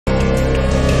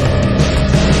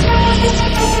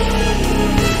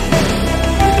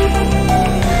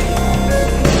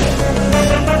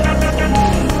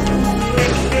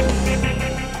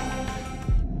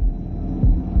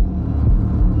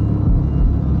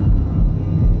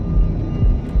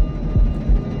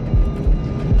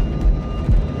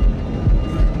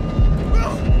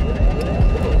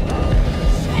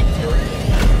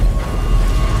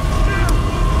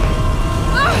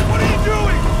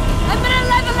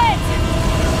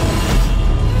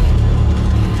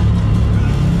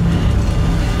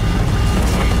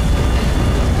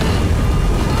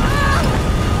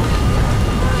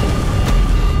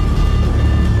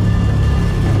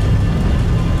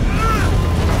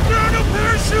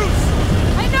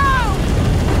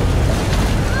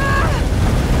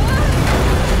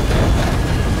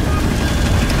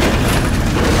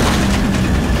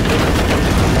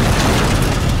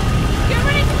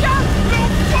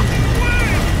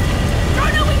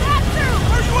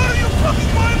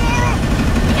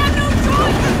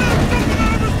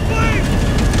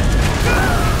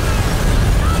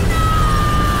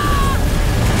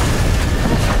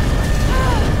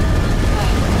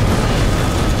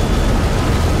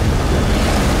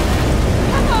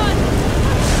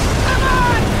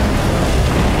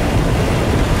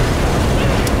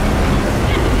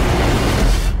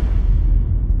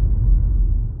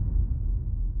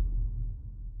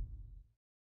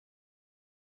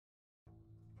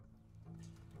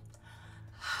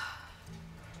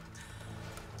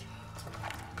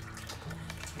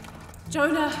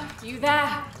Jonah, you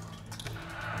there?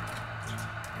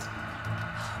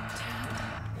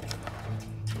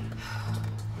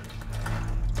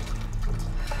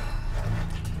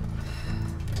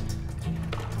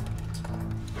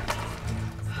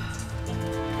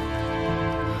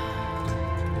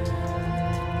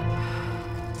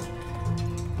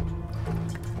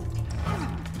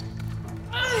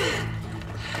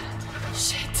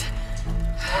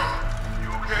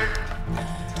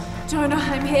 Jonah,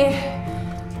 I'm here.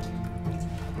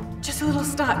 Just a little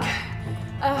stuck.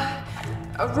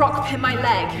 A rock hit my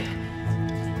leg.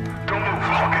 Don't move,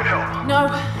 I'll get help. No,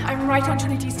 I'm right on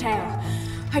Trinity's tail.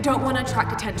 I don't want to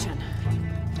attract attention.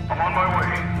 I'm on my way.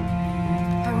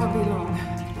 I won't be long.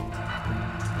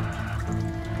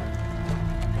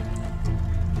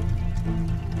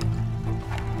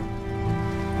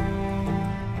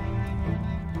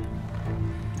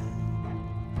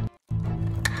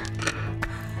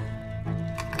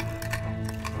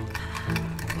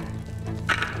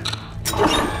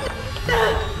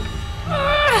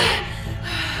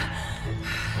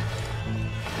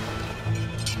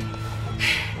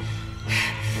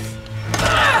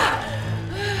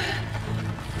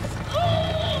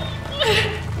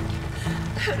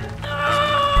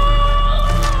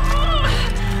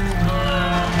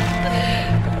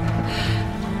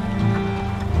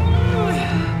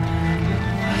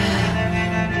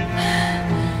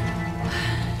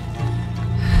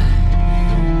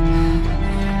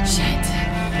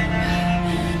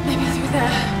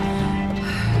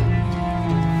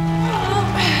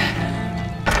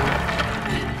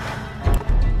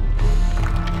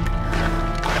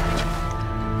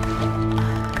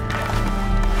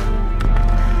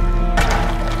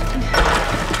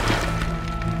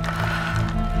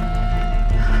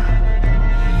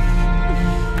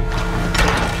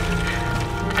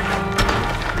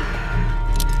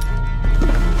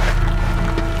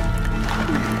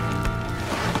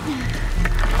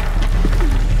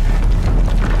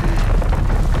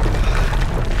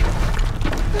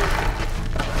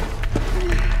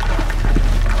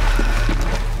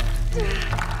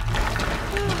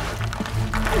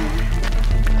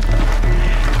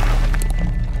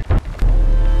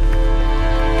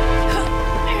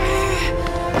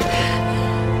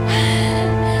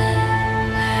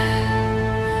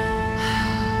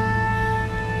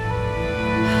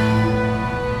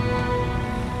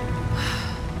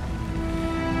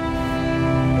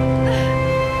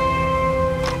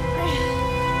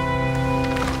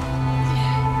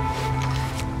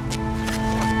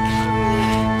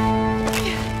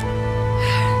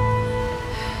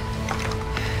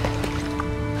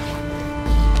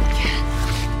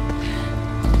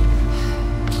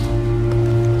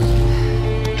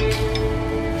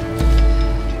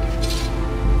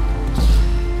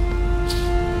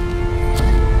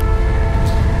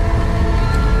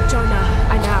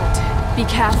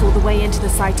 Careful, the way into the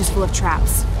site is full of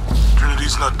traps.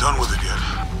 Trinity's not done with it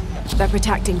yet. They're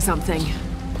protecting something.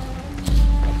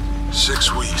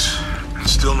 6 weeks, and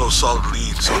still no solid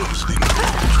leads on who's leading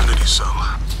the Trinity cell.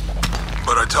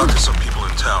 But I talked to some people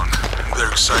in town, and they're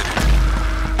excited.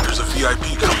 There's a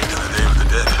VIP coming to the Day of the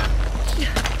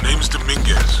Dead. Name's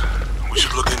Dominguez. We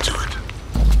should look into it.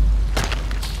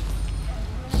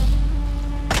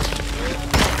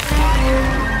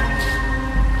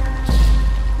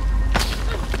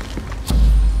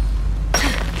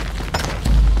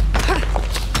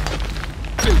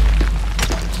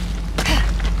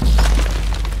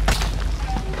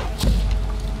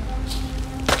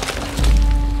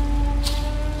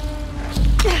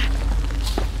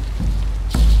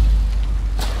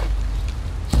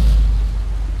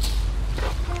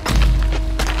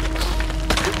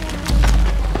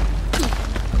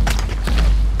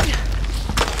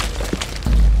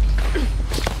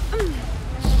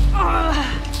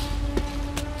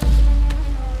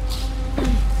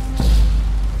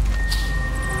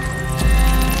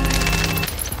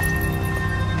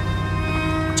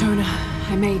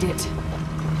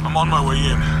 I'm on my way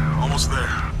in. Almost there.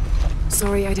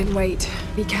 Sorry I didn't wait.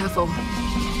 Be careful.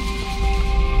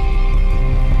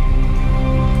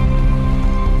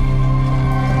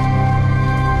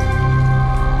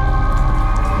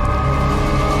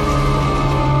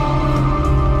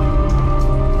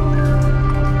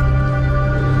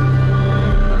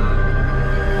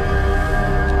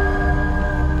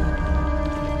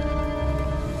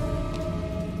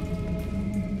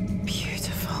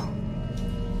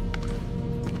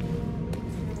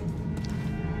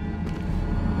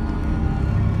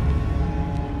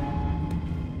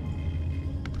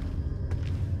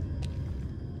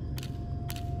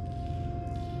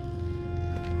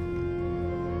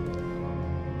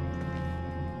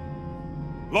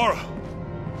 Lara!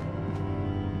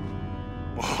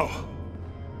 Wow.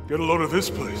 Get a load of this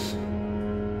place.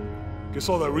 Guess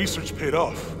all that research paid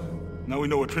off. Now we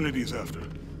know what Trinity's after.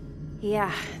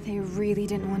 Yeah, they really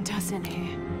didn't want us in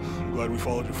here. I'm glad we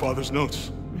followed your father's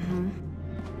notes.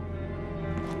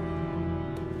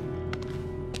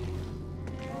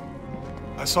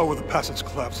 I saw where the passage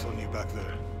collapsed on you back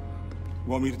there.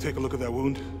 Want me to take a look at that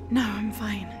wound? No, I'm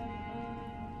fine.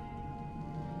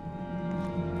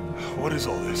 What is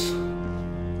all this?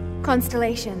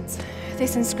 Constellations.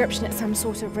 This inscription is some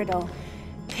sort of riddle.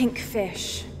 Pink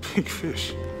fish. Pink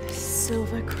fish?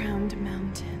 Silver-crowned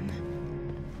mountain.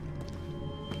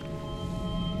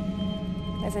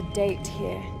 There's a date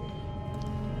here.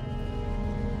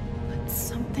 But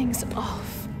something's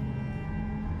off.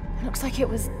 It looks like it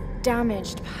was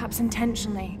damaged, perhaps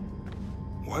intentionally.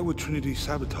 Why would Trinity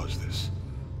sabotage this?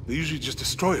 They usually just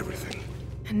destroy everything.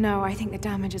 No, I think the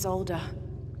damage is older.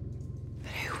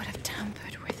 But who would have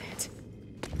tampered with it?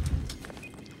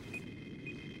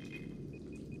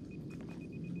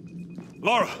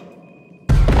 Lara!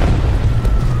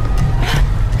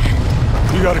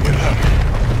 You gotta get out.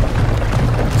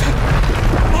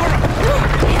 Lara!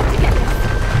 I have to get this.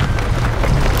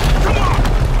 Come on!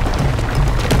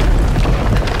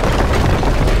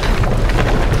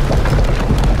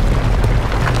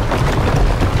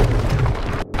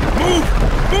 Move!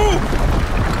 Move!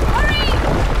 Hurry!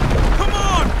 Come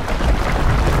on!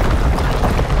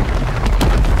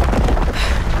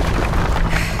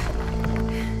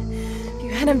 If you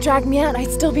hadn't dragged me out,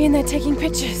 I'd still be in there taking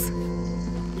pictures.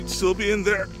 You'd still be in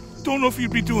there. Don't know if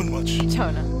you'd be doing much.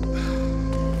 Don't know.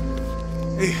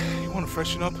 Hey, you want to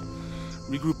freshen up?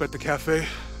 Regroup at the cafe?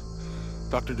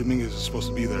 Dr. Dominguez is supposed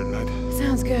to be there tonight.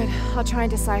 Sounds good. I'll try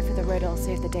and decipher the riddle,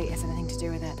 see if the date has anything to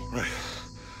do with it. Right.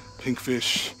 Pink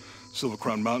fish, Silver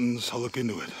Crown Mountains, I'll look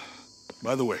into it.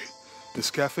 By the way, this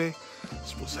cafe is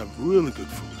supposed to have really good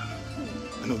food.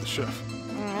 I know the chef.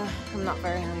 I'm not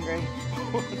very hungry.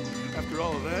 After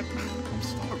all of that, I'm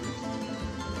starving.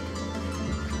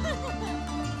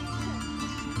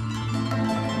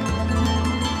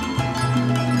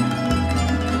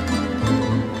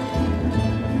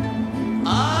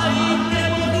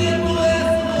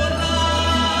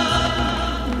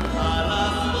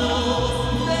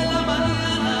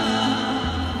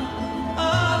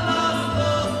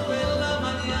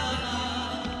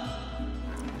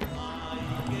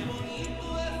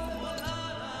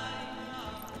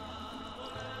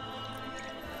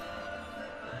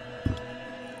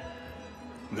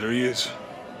 There he is.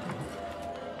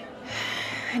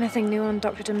 Anything new on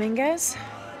Dr. Dominguez?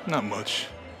 Not much.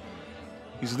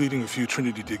 He's leading a few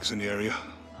Trinity digs in the area.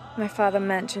 My father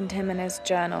mentioned him in his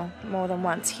journal more than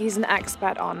once. He's an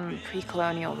expert on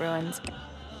pre-colonial ruins.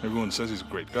 Everyone says he's a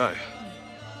great guy.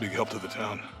 Big help to the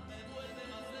town.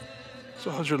 So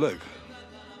how's your leg?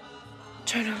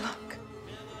 Trying to look.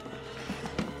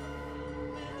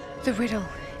 The riddle.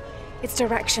 Its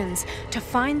directions. To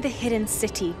find the hidden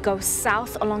city, go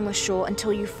south along the shore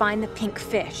until you find the pink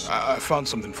fish. I found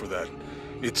something for that.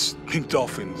 It's pink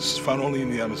dolphins, found only in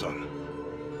the Amazon.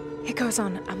 It goes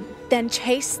on. Then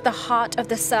chase the heart of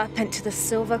the serpent to the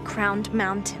silver-crowned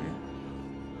mountain.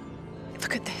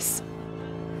 Look at this.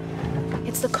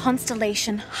 It's the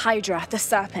constellation Hydra, the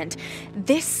serpent.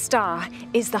 This star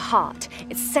is the heart.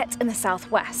 It's set in the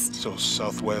southwest. So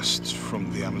southwest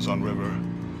from the Amazon River.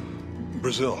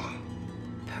 Brazil.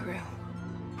 Peru.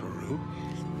 Peru?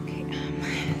 Okay,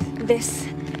 this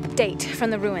date from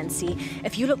the ruins, see?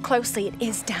 If you look closely, it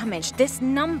is damaged. This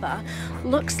number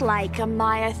looks like a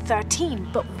Maya 13,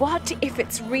 but what if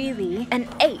it's really an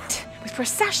 8? With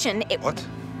precession, it... What?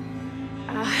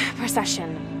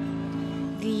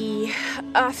 Precession. The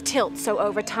Earth tilts, so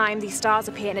over time, these stars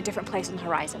appear in a different place on the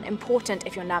horizon. Important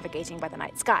if you're navigating by the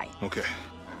night sky. Okay.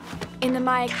 In the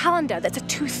Maya calendar, that's a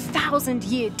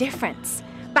 2,000-year difference.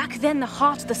 Back then, the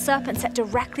heart of the serpent set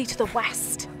directly to the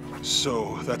west.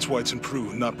 So that's why it's in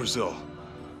Peru, not Brazil.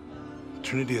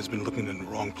 Trinity has been looking in the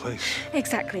wrong place.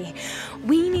 Exactly.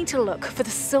 We need to look for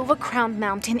the silver-crowned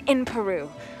mountain in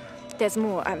Peru. There's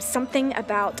more. Something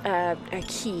about a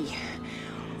key.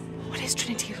 What is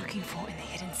Trinity looking for in the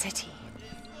hidden city?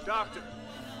 Doctor,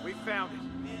 we found it.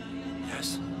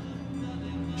 Yes.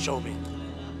 Show me.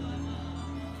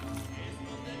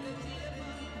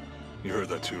 You heard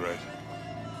that too, right?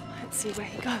 Let's see where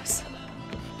he goes.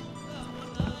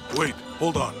 Wait,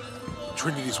 hold on.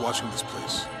 Trinity's watching this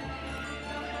place.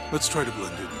 Let's try to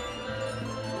blend in.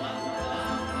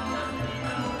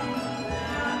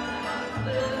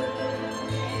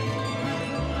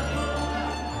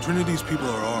 Trinity's people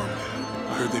are armed.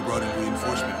 I heard they brought in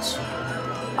reinforcements.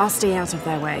 I'll stay out of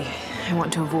their way. I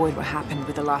want to avoid what happened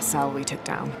with the last cell we took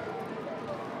down.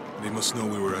 They must know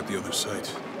we were at the other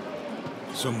site.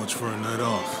 So much for a night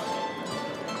off.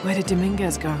 Where did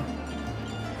Dominguez go?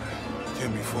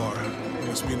 Can't be far. He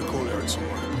must be in the courtyard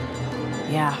somewhere.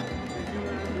 Yeah.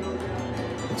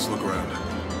 Let's look around.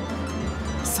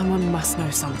 Someone must know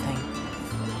something.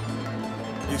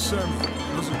 Hey, Sammy,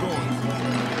 how's it going?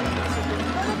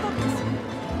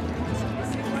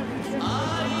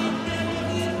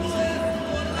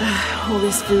 All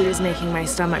this food is making my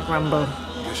stomach rumble.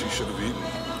 Guess you should have eaten.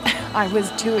 I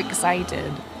was too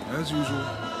excited. As usual.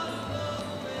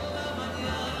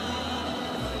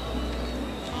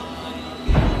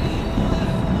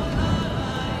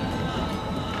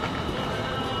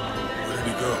 Where did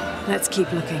he go? Let's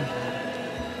keep looking.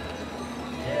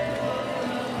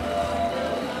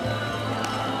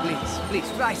 Please,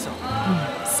 rise up.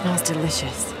 Smells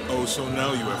delicious. Oh, so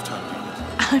now you have time to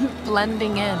eat. I'm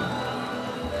blending in.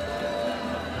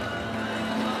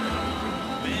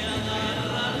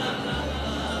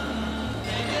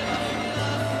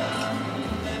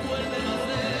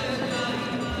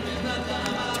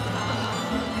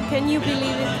 Can you believe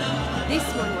it? This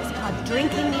one was caught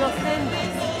drinking the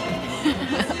offenders.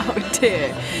 Oh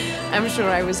dear. I'm sure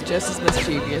I was just as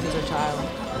mischievous as a child.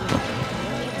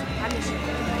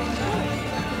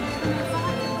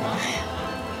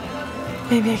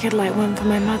 Maybe I could light one for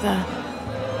my mother.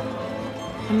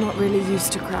 I'm not really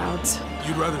used to crowds.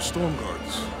 You'd rather storm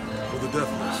guards or the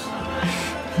deathless?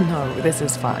 No, this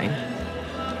is fine.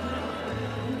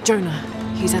 Jonah,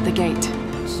 he's at the gate.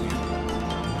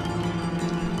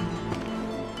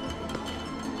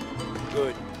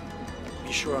 Good.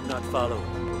 Be sure I'm not followed.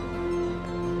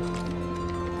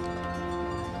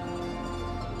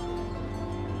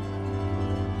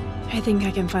 I think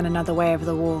I can find another way over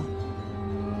the wall.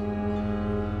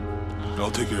 I'll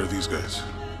take care of these guys.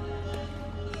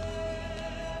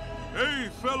 Hey,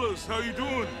 fellas, how you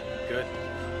doing? Good.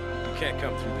 You can't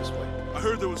come through this way. I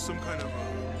heard there was some kind of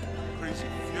crazy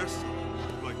fiesta,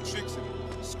 like chicks in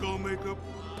skull makeup.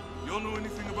 Y'all know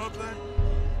anything about that?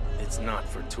 It's not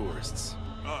for tourists.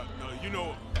 No, you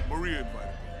know, Maria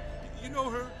invited me. You know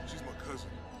her? She's my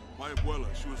cousin. My abuela,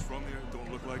 she was from here,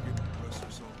 don't look like it, bless her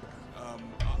soul.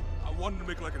 I wanted to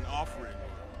make like an offering.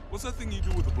 What's that thing you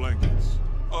do with the blankets?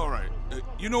 All right,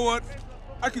 you know what?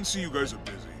 I can see you guys are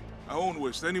busy. I won't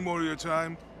waste any more of your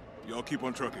time. Y'all keep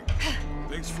on trucking.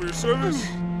 Thanks for your service.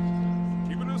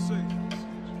 Keeping us safe.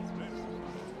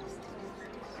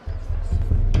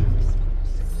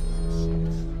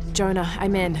 Jonah,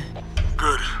 I'm in.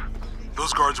 Good.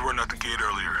 Those guards weren't at the gate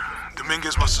earlier.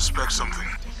 Dominguez must suspect something.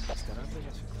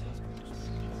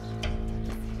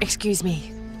 Excuse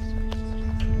me.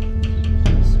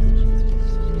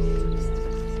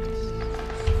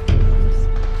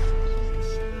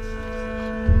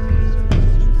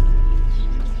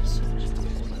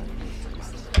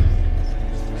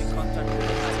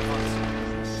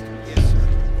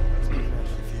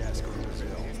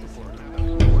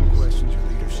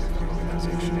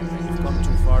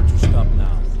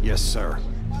 Yes, sir.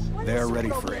 They're ready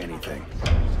for anything.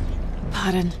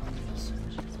 Pardon.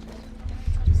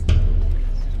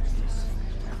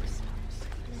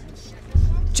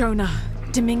 Jonah,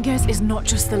 Dominguez is not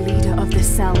just the leader of the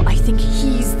cell. I think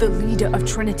he's the leader of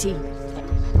Trinity.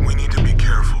 We need to be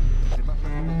careful.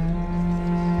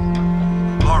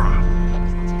 Lara.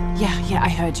 Yeah, I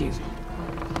heard you.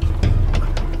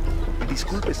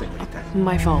 Disculpe, señorita.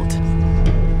 My fault.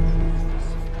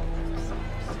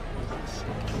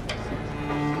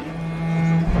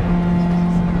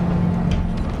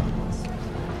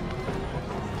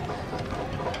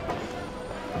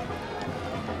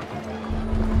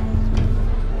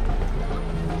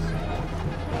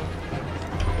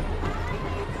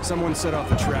 Someone set off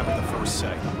the trap at the first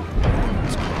site.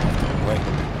 Wait.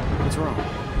 What's wrong?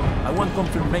 I want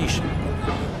confirmation.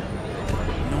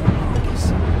 No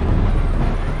marks.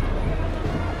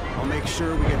 I'll make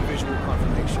sure we get visual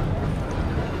confirmation.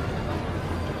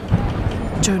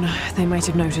 Jonah, they might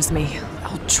have noticed me.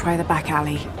 I'll try the back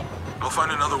alley. I'll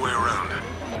find another way around.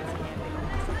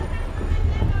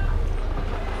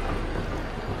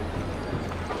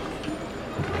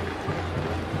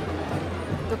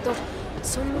 Doctor,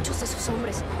 son muchos de sus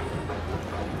hombres.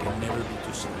 Can never be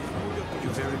too slow.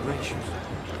 You're very gracious.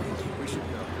 We should go.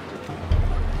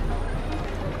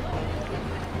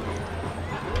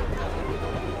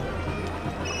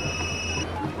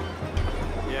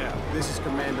 Yeah, this is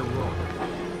Commander Rook.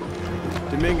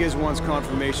 Dominguez wants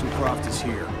confirmation Croft is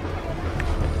here.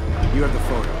 You have the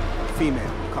photo.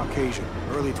 Female, Caucasian,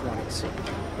 early 20s.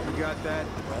 You got that?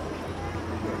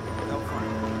 They'll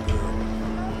find her.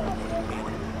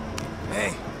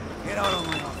 Hey, Get out of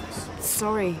my office.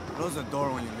 Sorry. Close the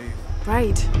door when you leave.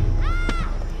 Right.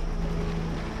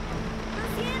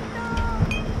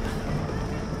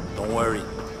 Don't worry.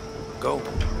 Go.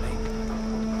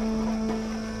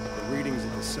 The readings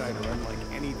at the site are unlike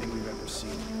anything we've ever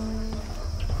seen.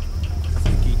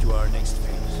 The key to our next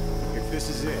phase. If this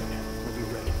is it, we'll be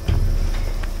ready.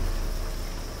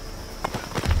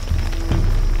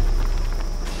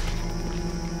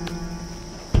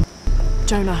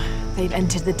 Jonah, they've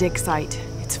entered the dig site.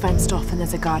 It's fenced off and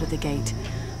there's a guard at the gate.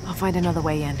 I'll find another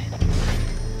way in.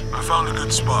 I found a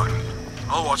good spot.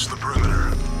 I'll watch the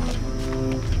perimeter.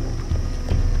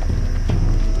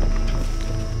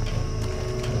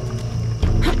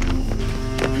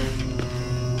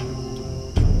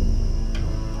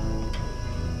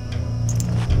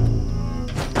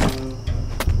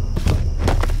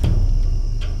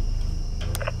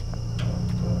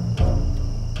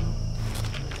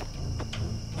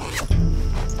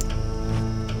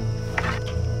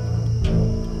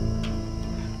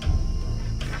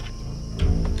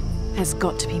 There's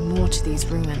got to be more to these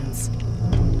ruins.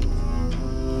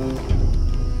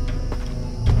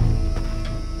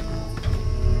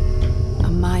 A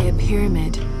Maya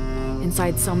pyramid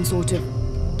inside some sort of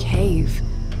cave.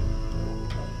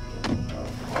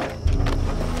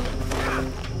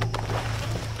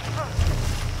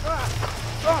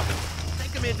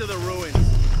 Take him into the ruins.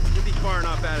 You'll be far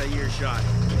enough out of earshot.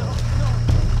 No,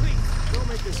 please, don't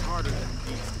make this harder than it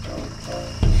needs to be.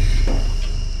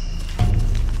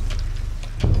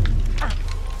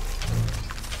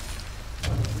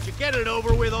 Would you get it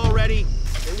over with already?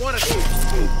 They want to...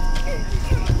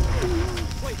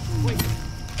 Wait.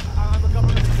 I'm a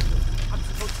government official. I'm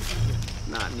supposed to be here.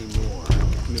 Not anymore,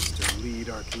 Mr. Lead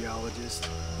Archaeologist.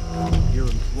 Your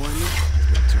employment has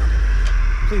been terminated.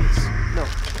 Please, no.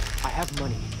 I have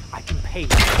money. I can pay.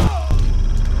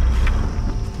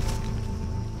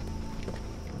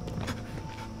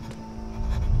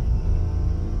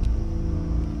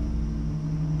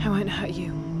 I won't hurt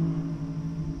you.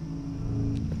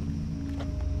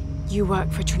 You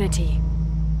work for Trinity.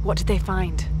 What did they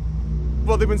find?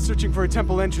 Well, they've been searching for a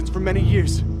temple entrance for many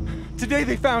years. Today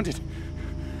they found it.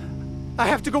 I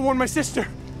have to go warn my sister.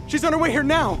 She's on her way here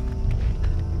now.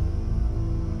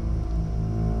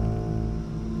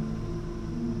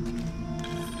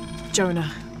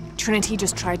 Jonah, Trinity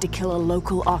just tried to kill a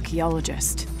local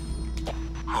archaeologist.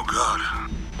 Oh God.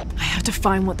 I have to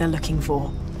find what they're looking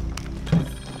for.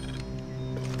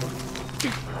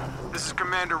 This is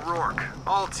Commander Rourke.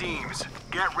 All teams,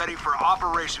 get ready for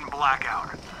Operation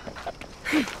Blackout.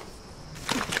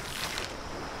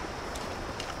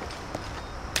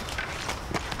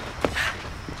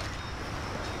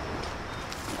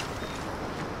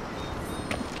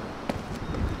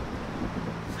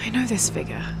 I know this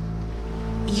figure.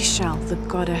 Ishal, the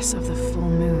goddess of the full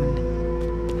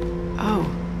moon. Oh,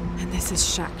 and this is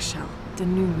Shakshal, the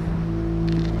new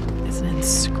moon. There's an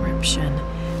inscription.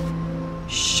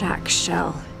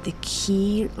 Shakshal, the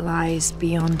key lies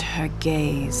beyond her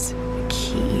gaze. The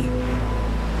key.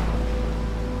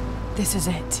 This is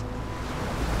it.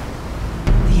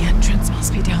 The entrance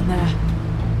must be down there.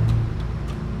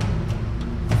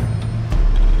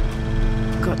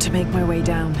 Got to make my way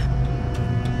down.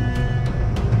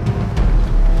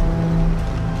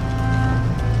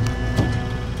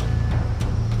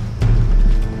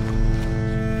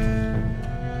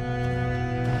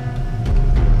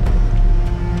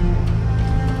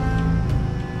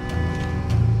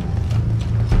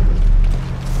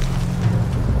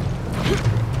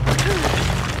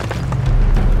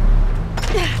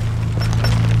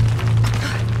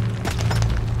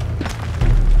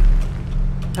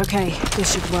 Okay,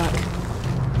 this should work.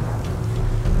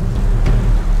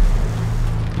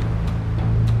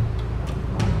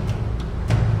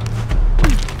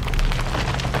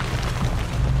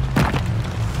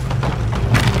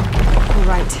 All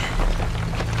right.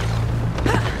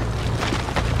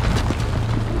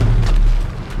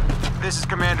 This is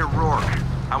Commander Rourke.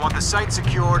 I want the site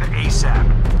secured ASAP.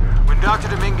 When Dr.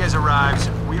 Dominguez arrives,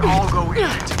 we all go in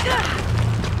together.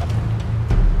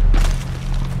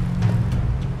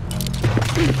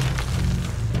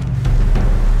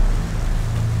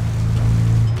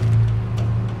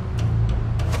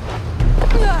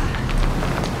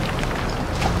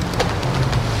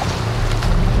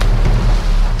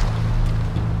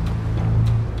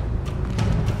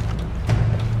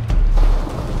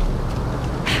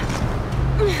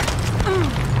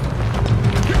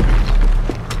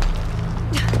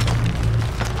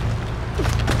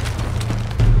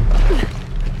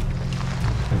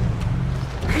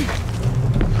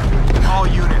 All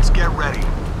units, get ready.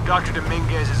 Dr.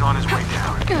 Dominguez is on his way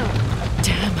down.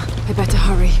 Damn, I better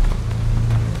hurry.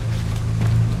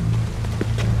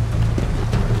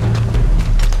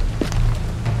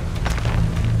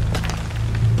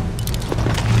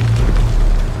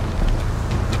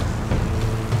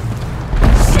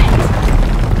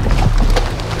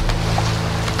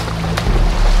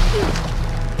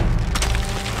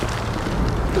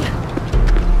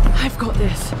 I've got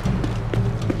this.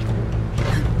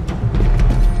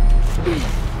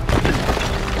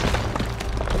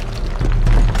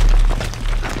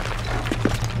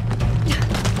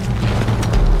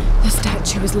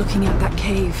 She was looking at that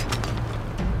cave.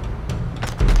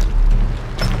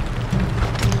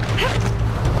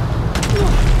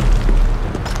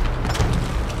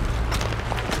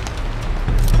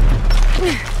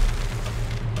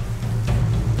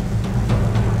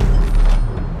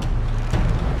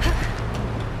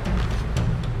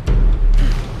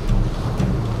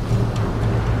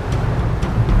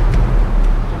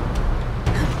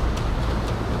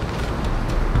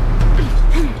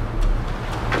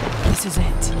 This is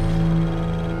it.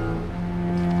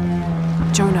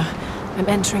 Jonah, I'm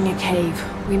entering a cave.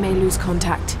 We may lose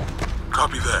contact.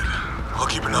 Copy that. I'll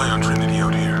keep an eye on Trinity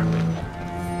out here.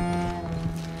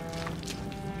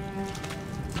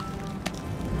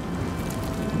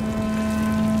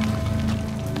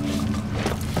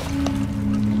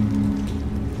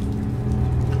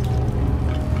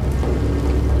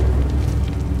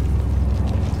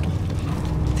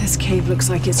 This cave looks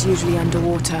like it's usually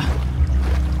underwater.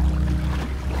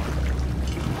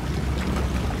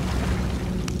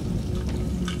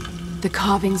 The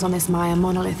carvings on this Maya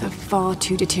monolith are far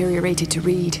too deteriorated to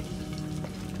read.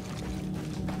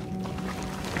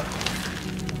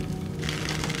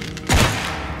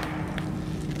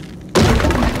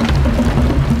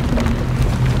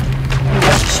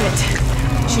 Shit.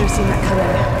 Should have seen that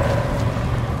coming.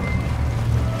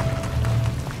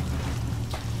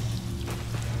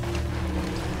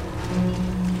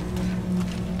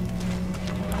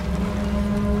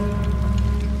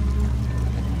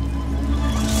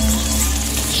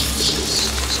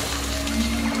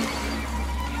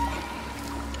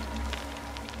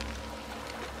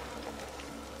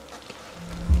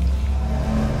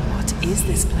 Is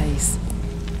this place?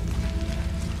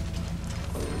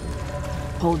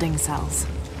 Holding cells.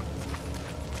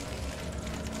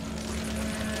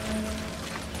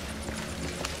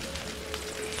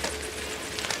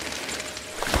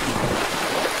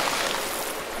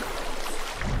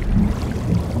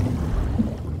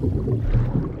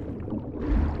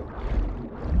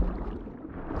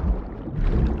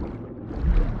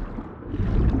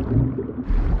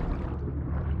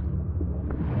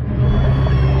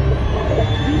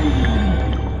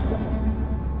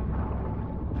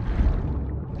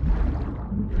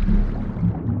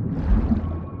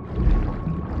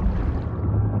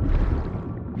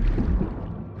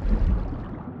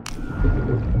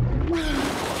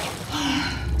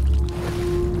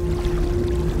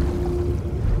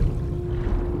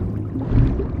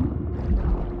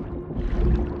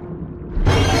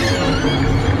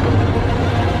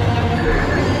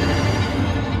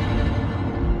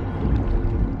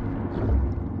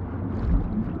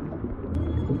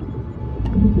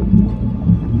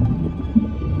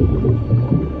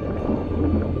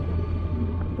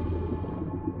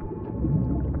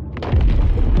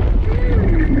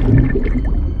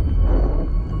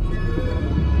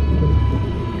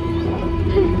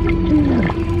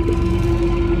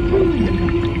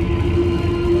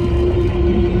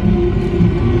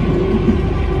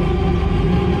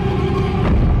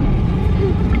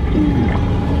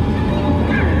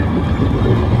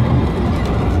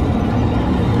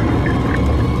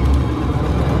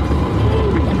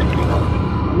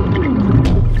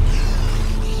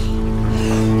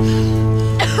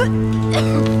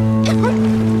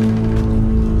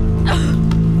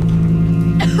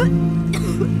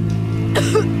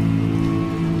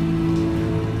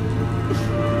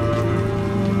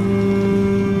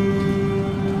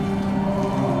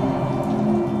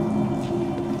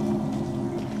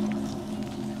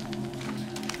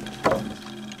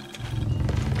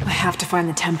 I have to find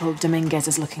the temple Dominguez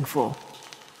is looking for.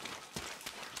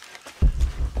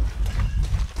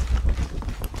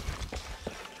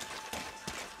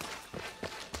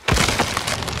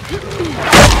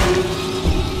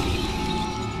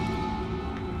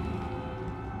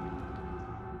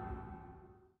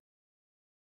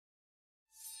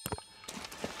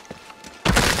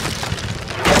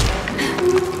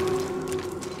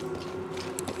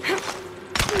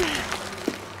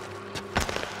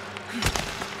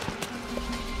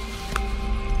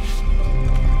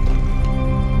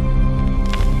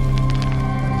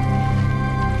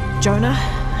 Jonah,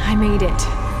 I made it.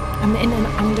 I'm in an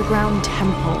underground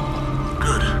temple.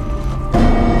 Good.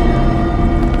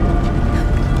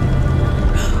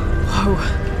 Whoa.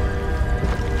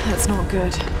 That's not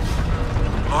good.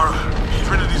 Lara,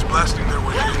 Trinity's blasting their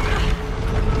way in.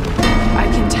 I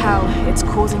can tell. It's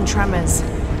causing tremors.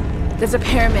 There's a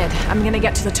pyramid. I'm gonna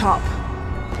get to the top.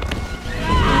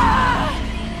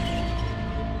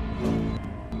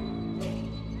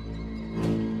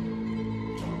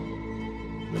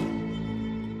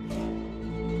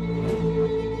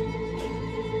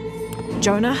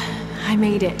 Jonah, I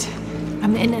made it.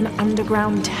 I'm in an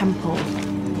underground temple.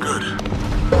 Good.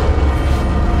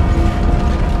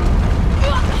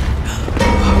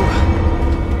 Whoa.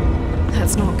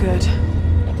 That's not good.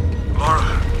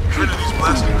 Lara, Trinity's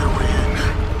blasting their way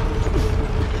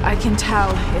in. I can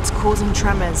tell. It's causing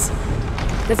tremors.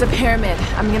 There's a pyramid.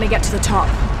 I'm gonna get to the top.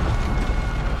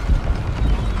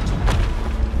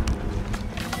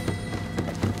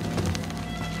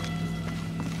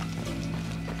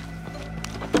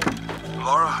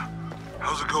 Lara,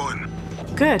 how's it going?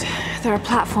 Good. There are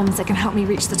platforms that can help me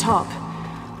reach the top.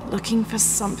 Looking for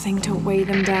something to weigh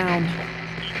them down.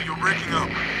 You're breaking up.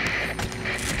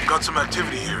 Got some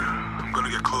activity here. I'm gonna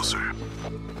get closer.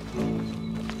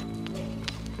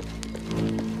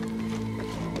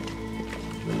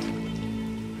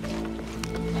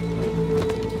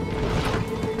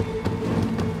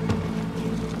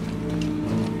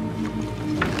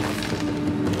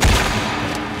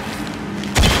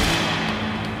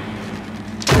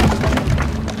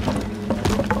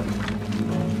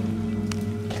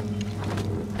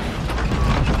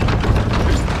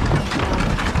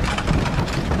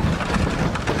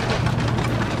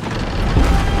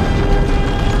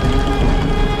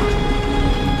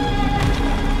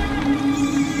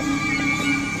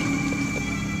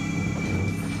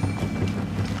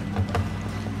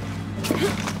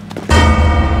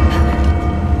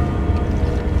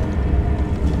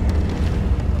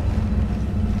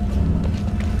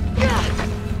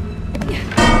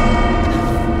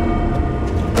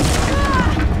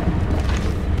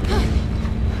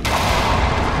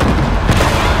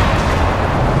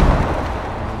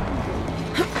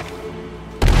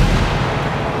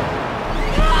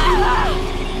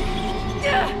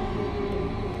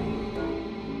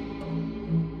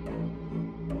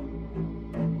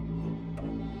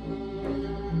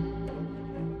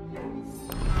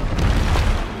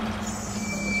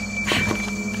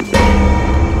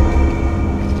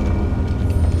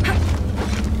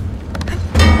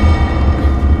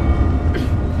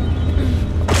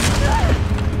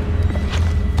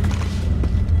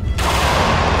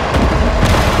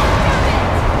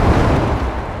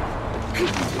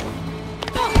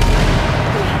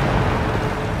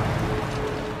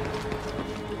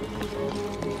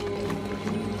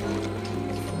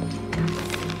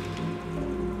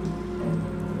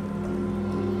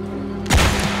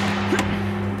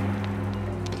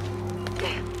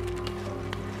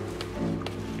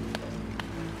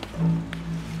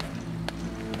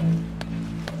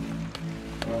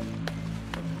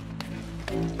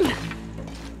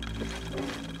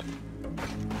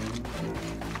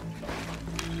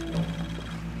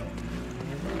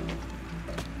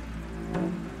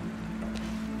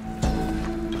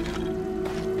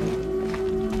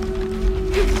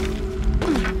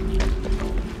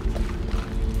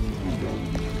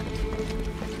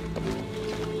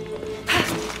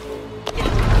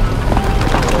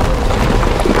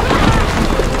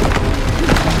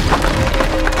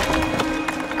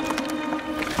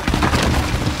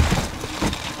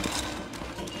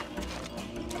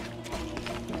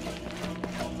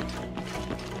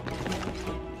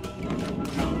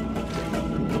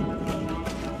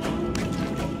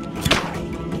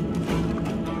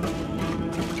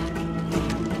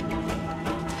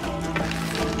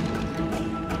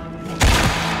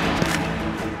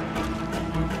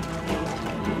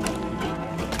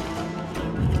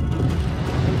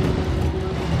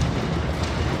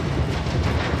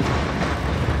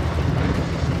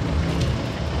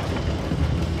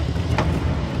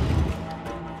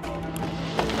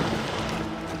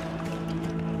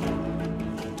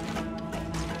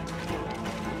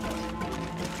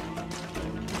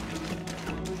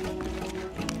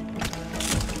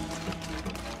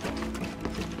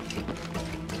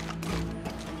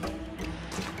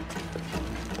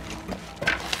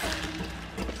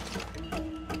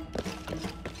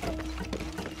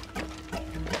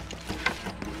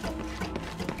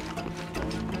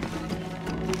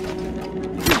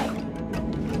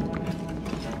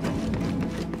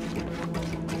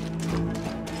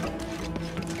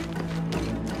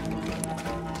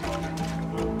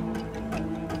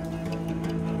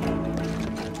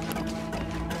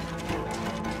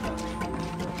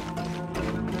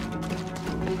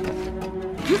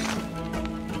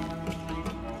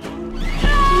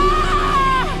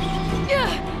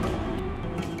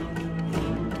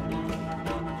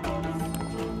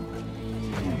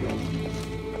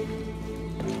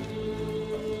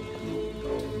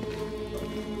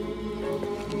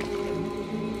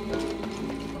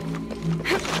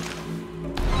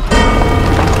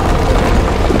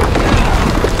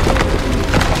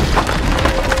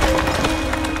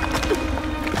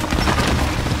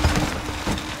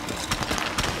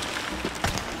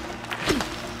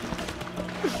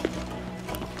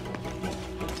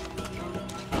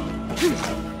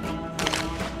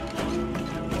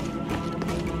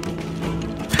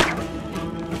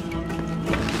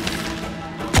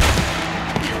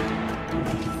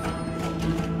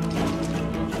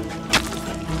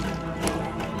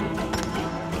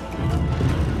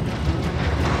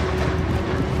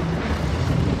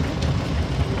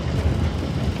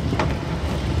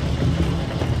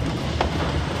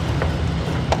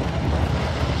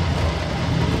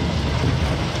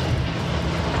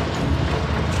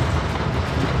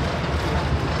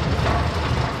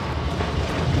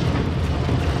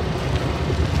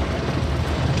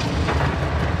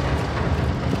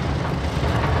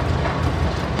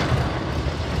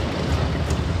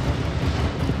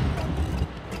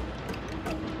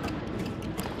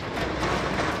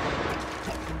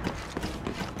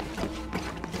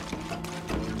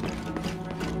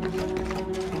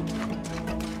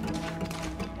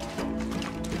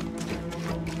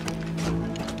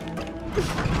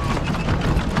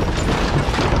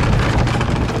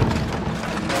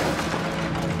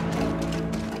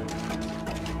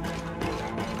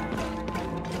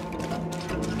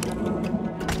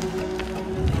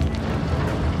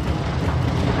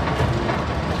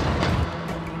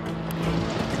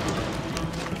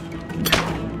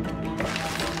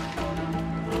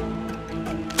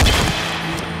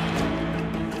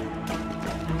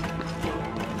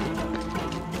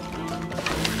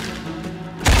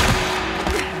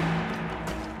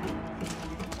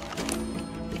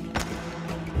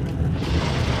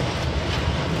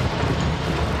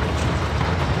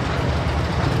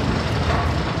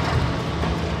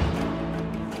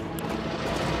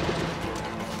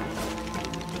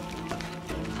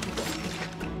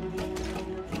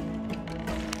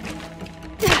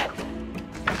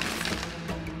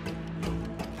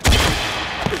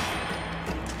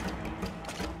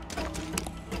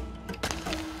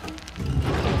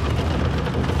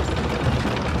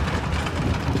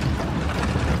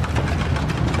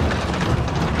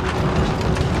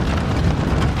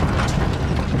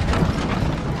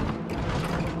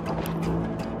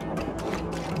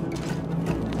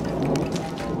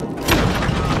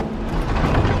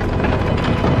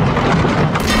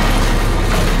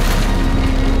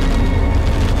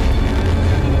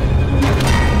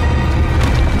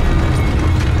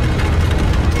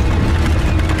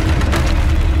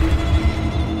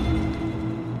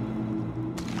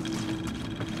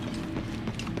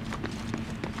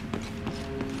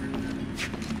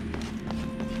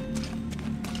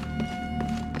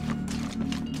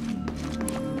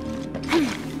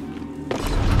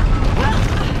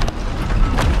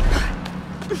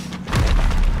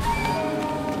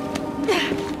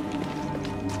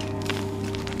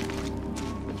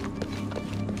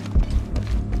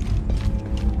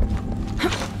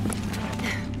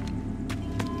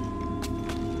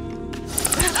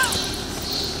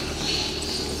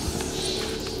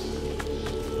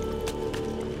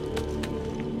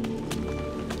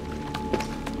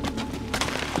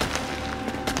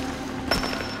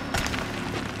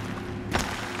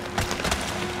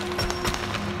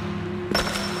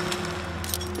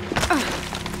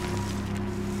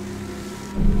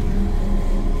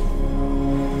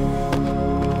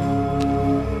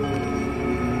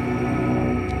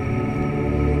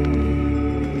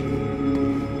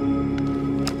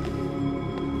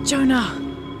 Jonah!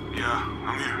 Yeah,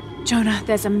 I'm here. Jonah,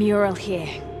 there's a mural here.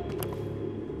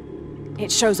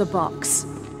 It shows a box.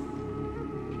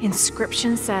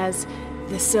 Inscription says,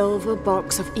 the silver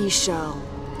box of Ishal.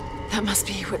 That must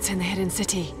be what's in the hidden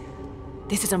city.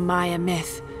 This is a Maya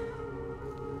myth.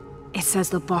 It says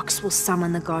the box will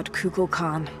summon the god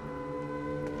Kukulkan.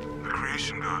 The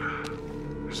creation god.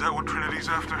 Is that what Trinity's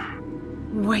after?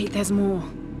 Wait, there's more.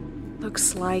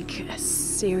 Looks like a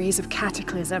series of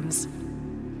cataclysms.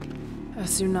 A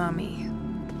tsunami.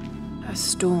 A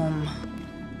storm.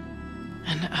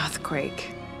 An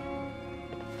earthquake.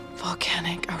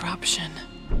 Volcanic eruption.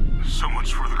 So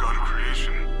much for the god of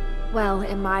creation. Well,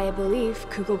 in Maya belief,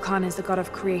 Kukulkan is the god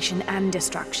of creation and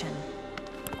destruction.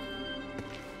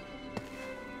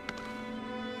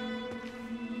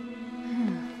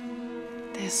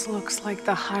 This looks like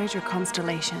the Hydra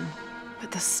constellation,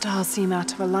 but the stars seem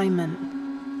out of alignment.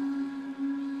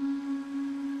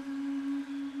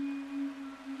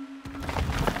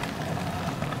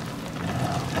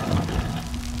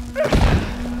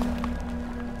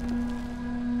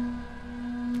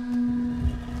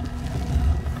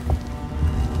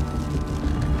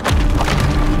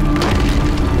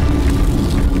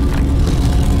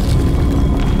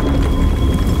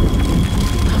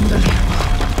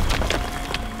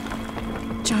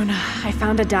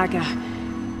 Found a dagger.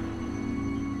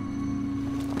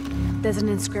 There's an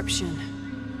inscription.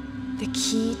 The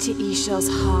key to Ishal's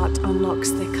heart unlocks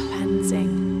the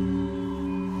cleansing.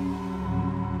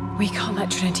 We can't let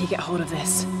Trinity get hold of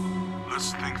this.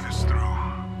 Let's think this through.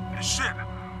 Hey, shit!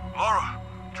 Lara,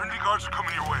 Trinity guards are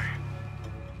coming your way.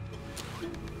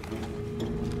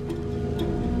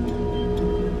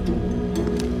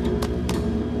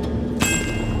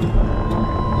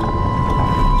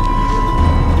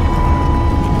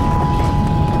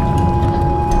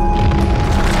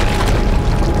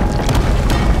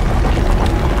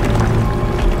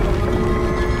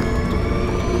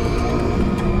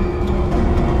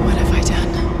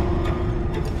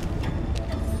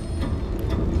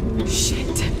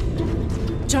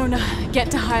 Get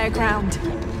to higher ground.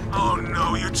 Oh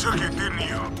no, you took it, didn't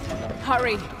you?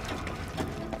 Hurry.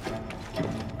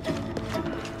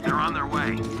 They're on their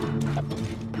way.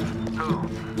 Who?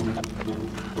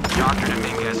 Dr.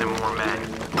 Dominguez and more men.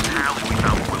 Apparently we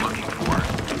found what we're looking for.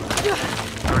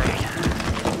 Great.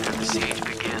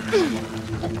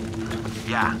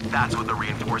 Yeah, that's what the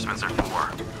reinforcements are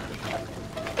for.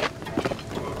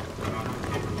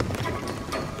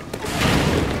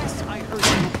 Yes, I heard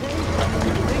you, okay?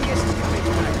 Dingus is coming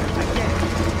back. I get it.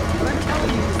 What I'm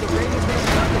telling you is the raid is gonna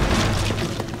start.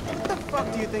 What the fuck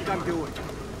do you think I'm doing?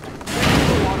 Getting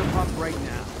the water pump right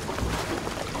now.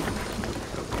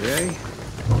 Okay.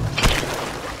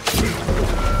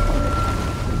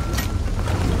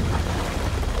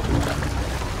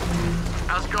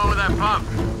 How's it going with that pump?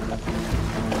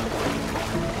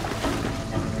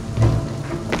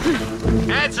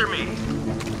 Answer me!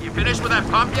 You finished with that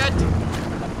pump yet?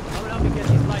 How about we get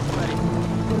these lights ready?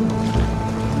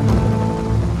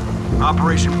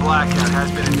 Operation Blackout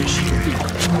has been initiated.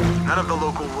 None of the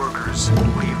local workers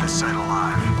leave the site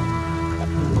alive.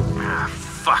 Ah,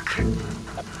 fuck.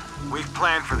 We've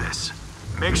planned for this.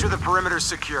 Make sure the perimeter's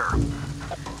secure.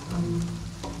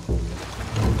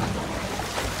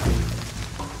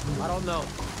 I don't know,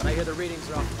 but I hear the readings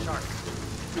are off the charts.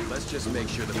 Let's just make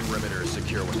sure the perimeter is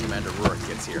secure when Commander Rourke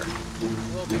gets here.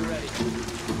 We'll be ready.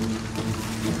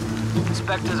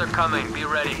 Inspectors are coming. Be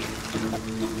ready.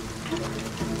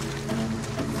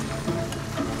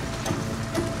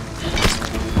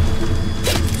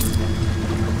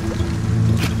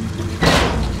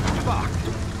 Fuck.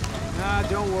 Nah,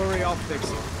 don't worry, I'll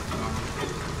fix it.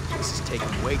 This is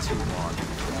taking way too long.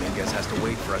 Dominguez has to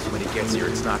wait for us when he gets here.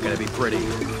 It's not gonna be pretty.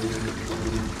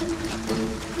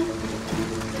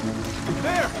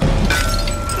 There!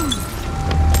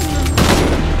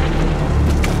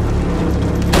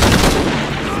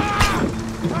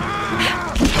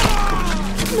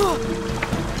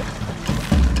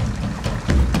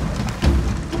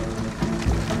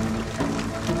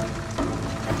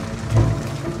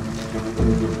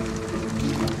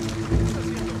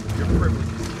 Your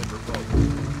privileges have been revoked.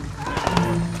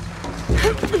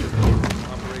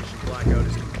 Operation Blackout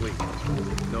is complete.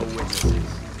 No witnesses.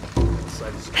 The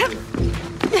site is secure.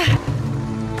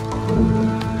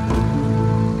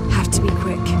 Have to be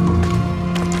quick.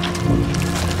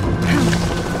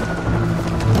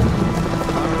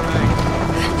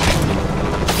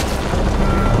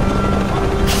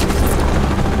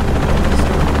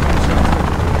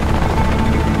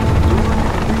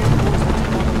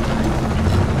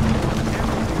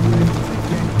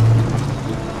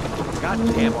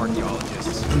 Goddamn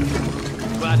archaeologists.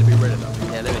 Glad to be rid of them.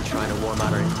 Yeah, they've been trying to warm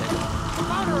out our intent.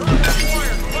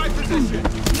 Right position.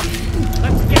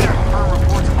 Let's get her. Her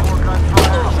reports of more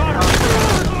gunfire.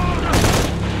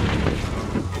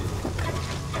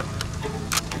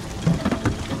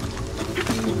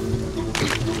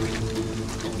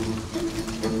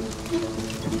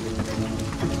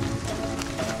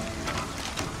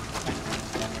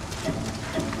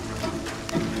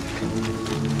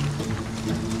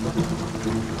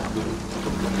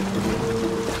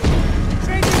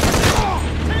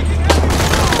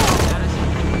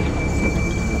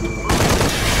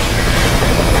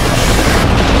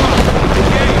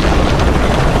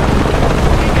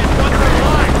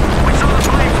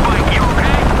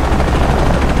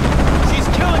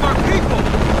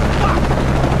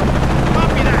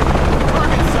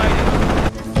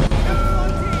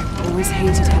 Always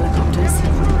hated helicopters.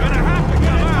 Gonna have to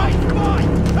get out. Come on,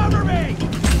 cover me.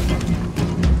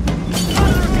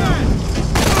 Fire again.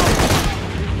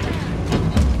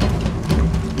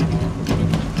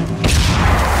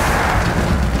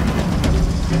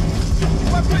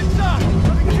 Weapons up.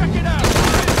 Let me check it out.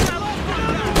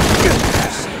 Shit,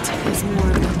 there's more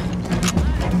of them.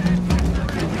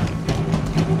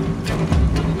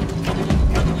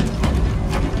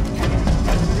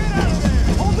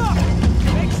 Hold up!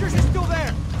 Make sure she's still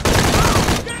there!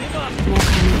 Give up! More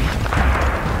coming.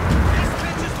 This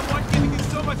bitch is the one giving you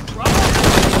so much trouble.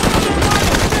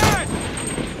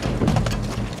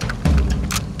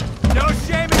 No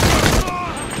shame in you.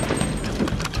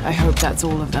 I hope that's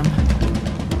all of them.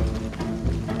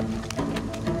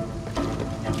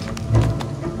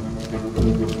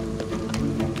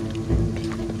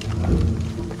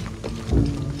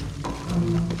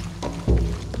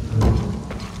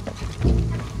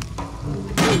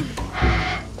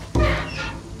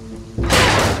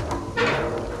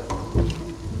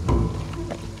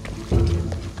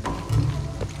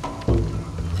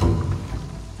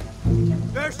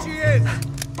 There she is.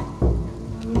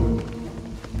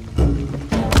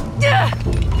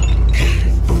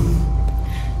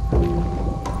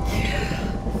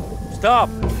 Stop!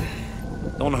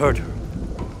 Don't hurt her.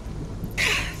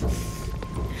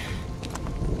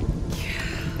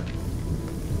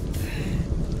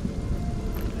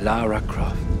 Lara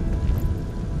Croft.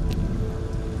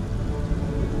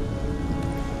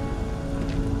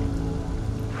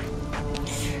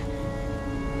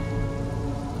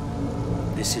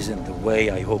 This isn't the way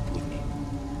I hoped would be.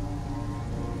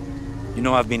 You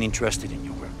know I've been interested in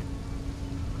your work.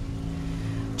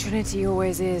 Trinity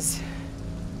always is.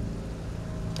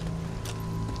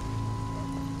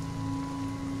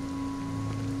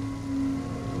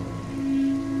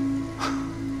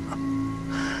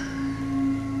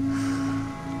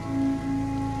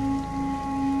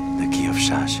 The key of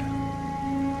Sasha.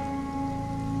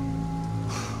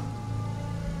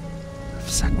 I've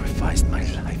sacrificed my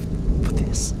life for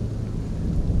this.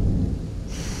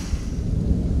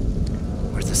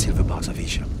 Where's the silver box of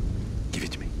Isha? Give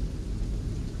it to me.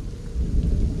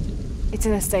 It's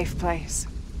in a safe place.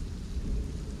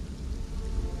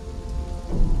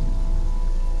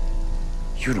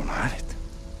 You don't have it.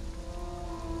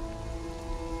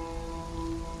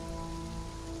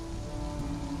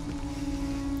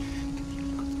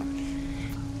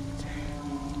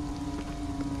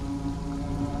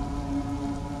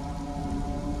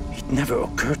 It never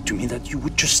occurred to me that you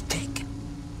would just take.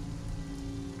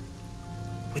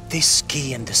 With this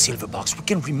key and the silver box, we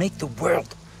can remake the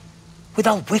world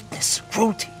without weakness,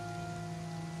 cruelty.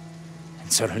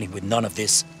 And certainly with none of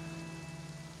this.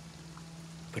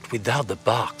 But without the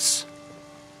box,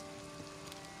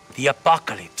 the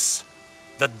apocalypse,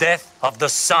 the death of the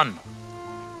sun.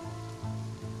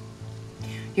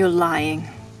 You're lying.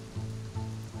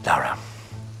 Lara,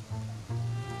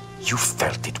 you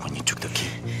felt it when you took the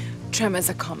key. Tremors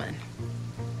are common.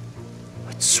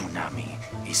 A tsunami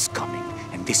is coming,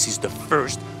 and this is the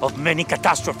first of many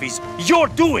catastrophes you're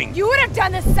doing! You would have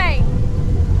done the same!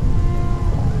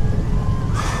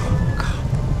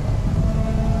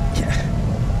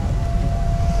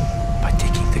 By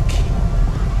taking the key,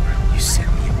 you set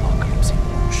the apocalypse in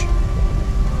motion.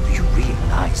 Do you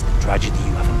realize the tragedy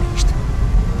you have unleashed?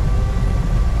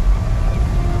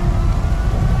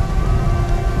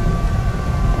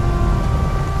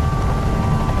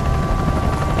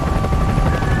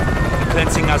 The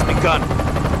cleansing has begun.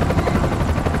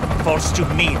 It falls to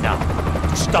me now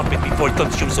to stop it before it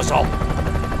consumes us all.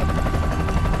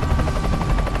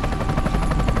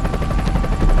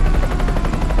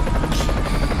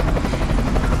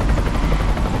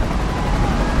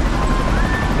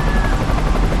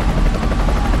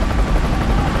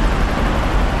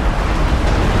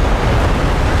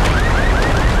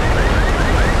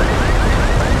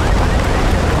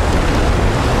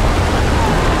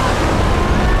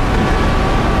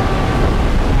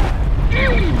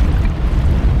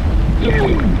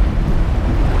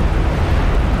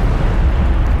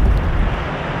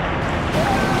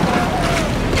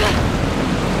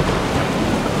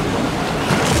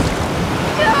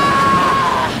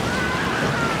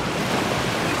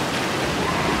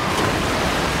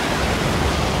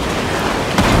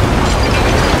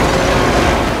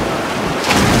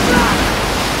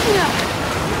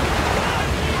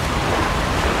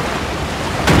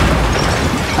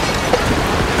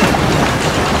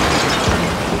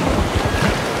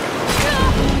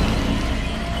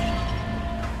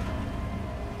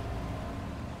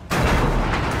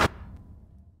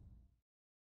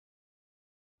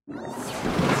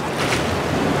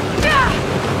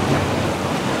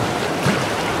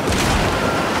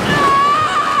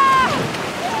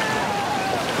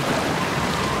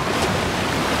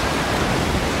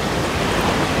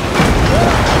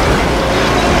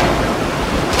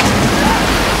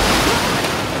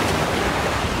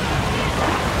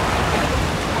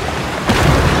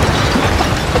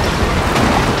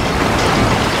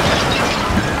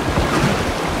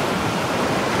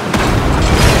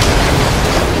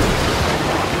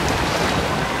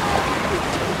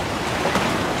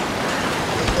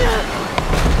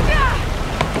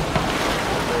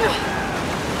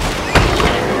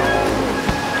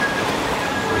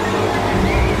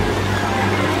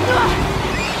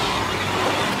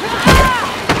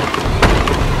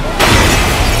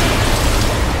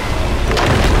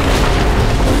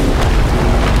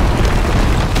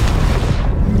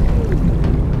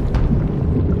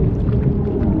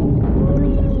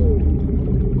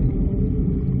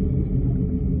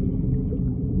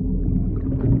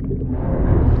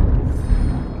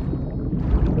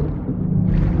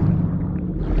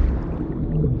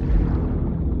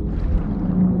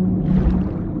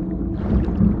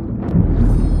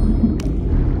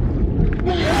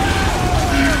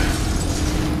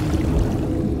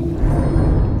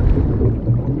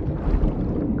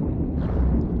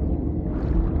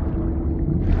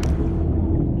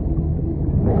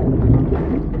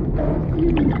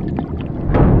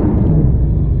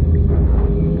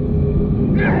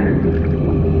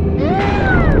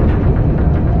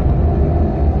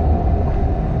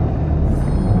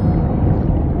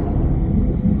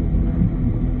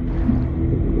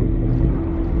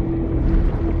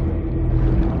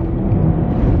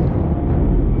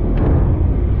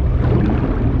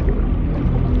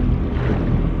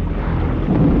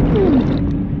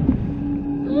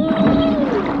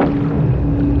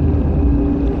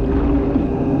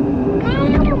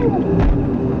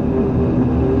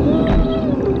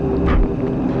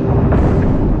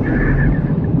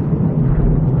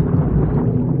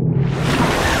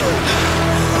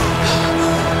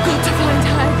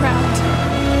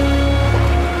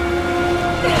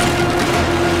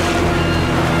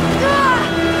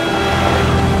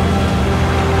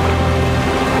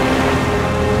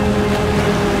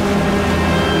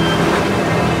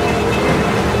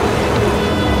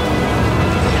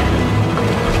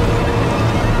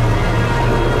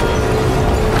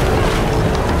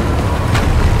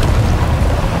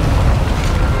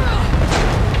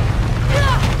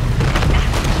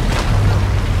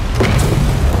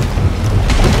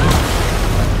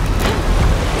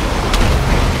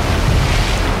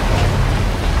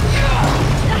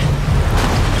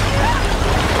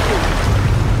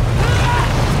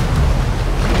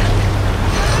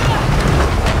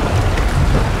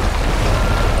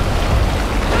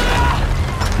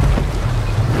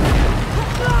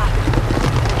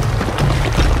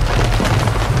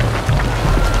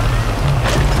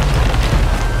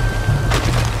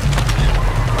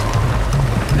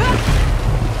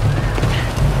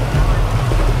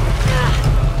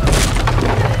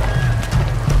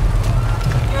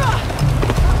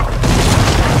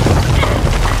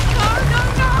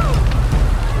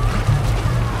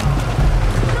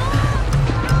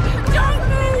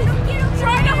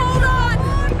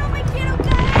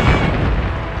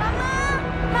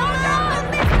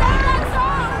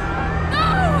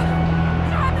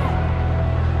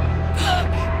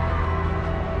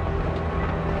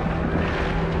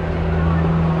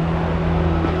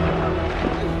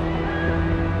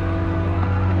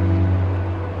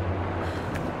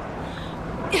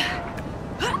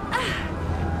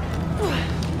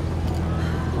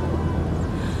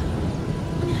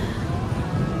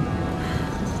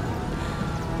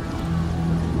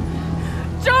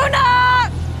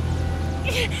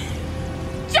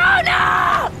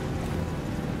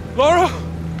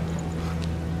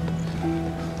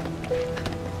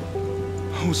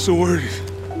 I was so worried.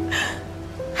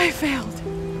 I failed.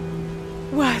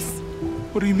 Worse.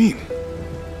 What do you mean?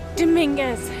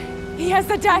 Dominguez. He has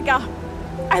the dagger.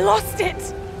 I lost it.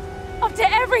 After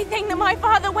everything that my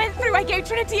father went through, I gave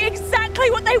Trinity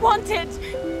exactly what they wanted.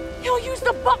 He'll use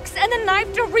the box and the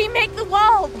knife to remake the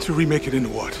world. To remake it into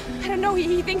what? I don't know,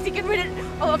 he thinks he can rid it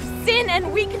of sin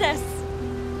and weakness.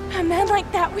 A man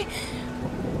like that, we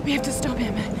have to stop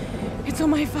him. It's all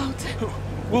my fault.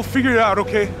 We'll figure it out,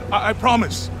 okay? I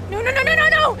promise.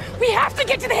 No! We have to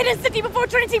get to the hidden city before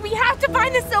Trinity. We have to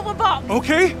find the silver box.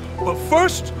 Okay, but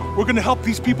first, we're gonna help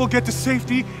these people get to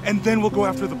safety, and then we'll go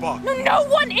after the box. No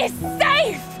one is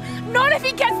safe! Not if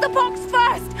he gets the box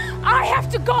first! I have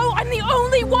to go! I'm the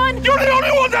only one! You're the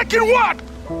only one that can what?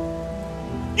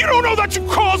 You don't know that you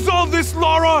caused all this,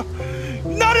 Lara!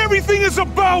 Not everything is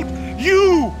about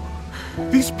you!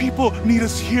 These people need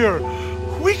us here.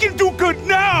 We can do good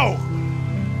now!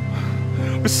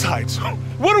 Besides,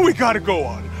 what do we gotta go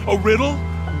on? A riddle?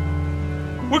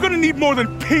 We're gonna need more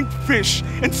than pink fish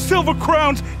and silver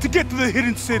crowns to get to the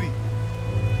hidden city.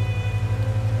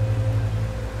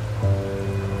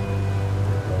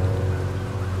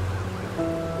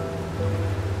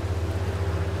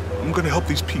 I'm gonna help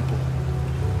these people.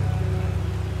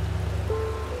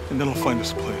 And then I'll find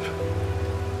us a plane.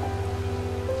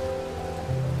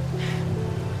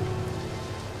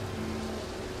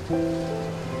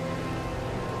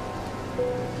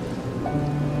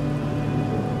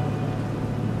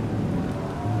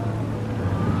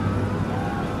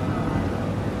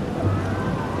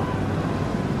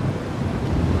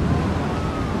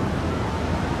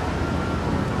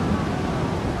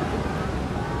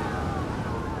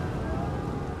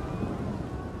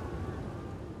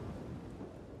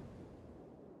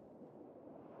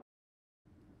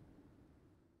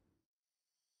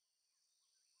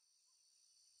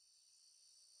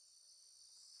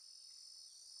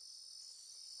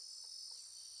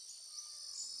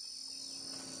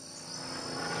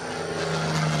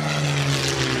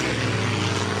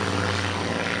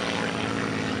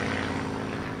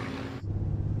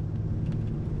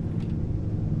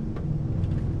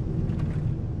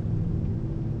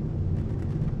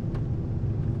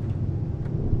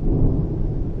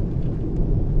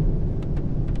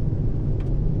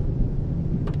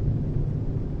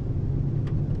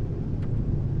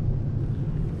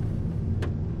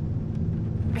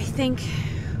 I think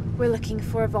we're looking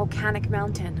for a volcanic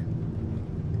mountain.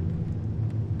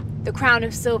 The crown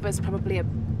of silver is probably a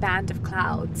band of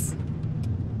clouds.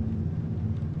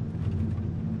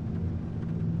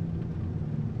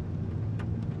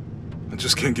 I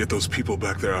just can't get those people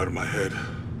back there out of my head.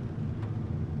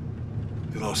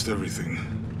 They lost everything.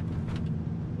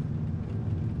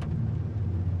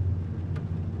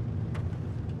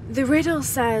 The riddle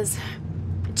says,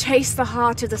 chase the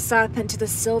heart of the serpent to the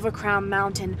Silver Crown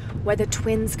Mountain where the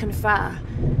twins confer.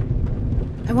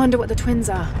 I wonder what the twins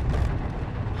are.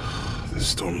 This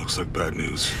storm looks like bad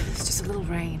news. It's just a little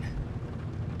rain.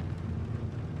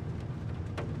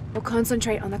 We'll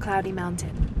concentrate on the Cloudy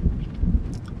Mountain.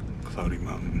 Cloudy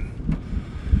Mountain.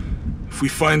 If we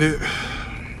find it,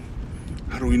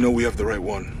 how do we know we have the right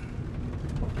one?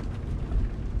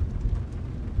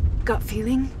 Gut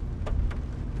feeling?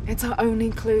 It's our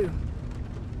only clue.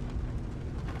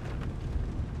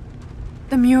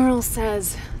 The mural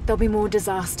says there'll be more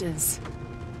disasters.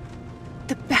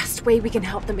 The best way we can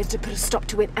help them is to put a stop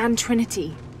to it and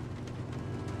Trinity.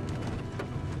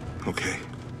 Okay.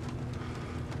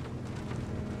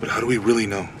 But how do we really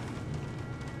know?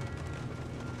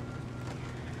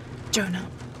 Jonah,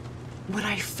 what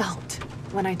I felt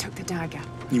when I took the dagger.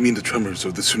 You mean the tremors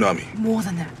of the tsunami? More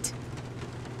than that.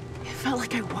 It felt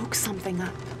like I woke something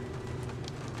up.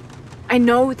 I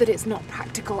know that it's not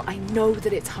practical. I know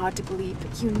that it's hard to believe,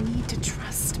 but you need to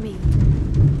trust me.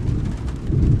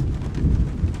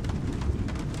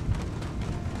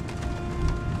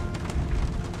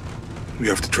 We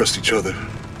have to trust each other.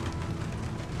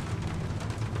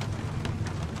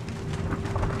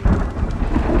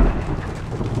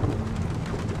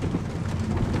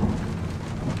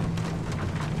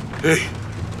 Hey,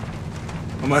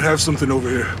 I might have something over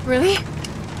here. Really?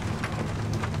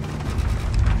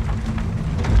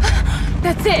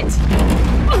 That's it!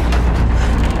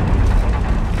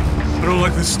 I don't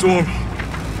like this storm.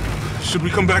 Should we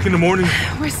come back in the morning?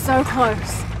 We're so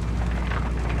close.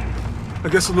 I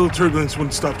guess a little turbulence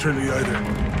wouldn't stop Trinity either.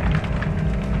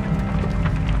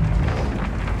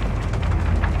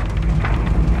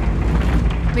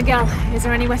 Miguel, is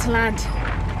there anywhere to land?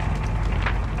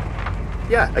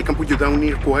 Yeah, I can put you down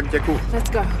near Coac Yaku. Let's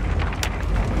go.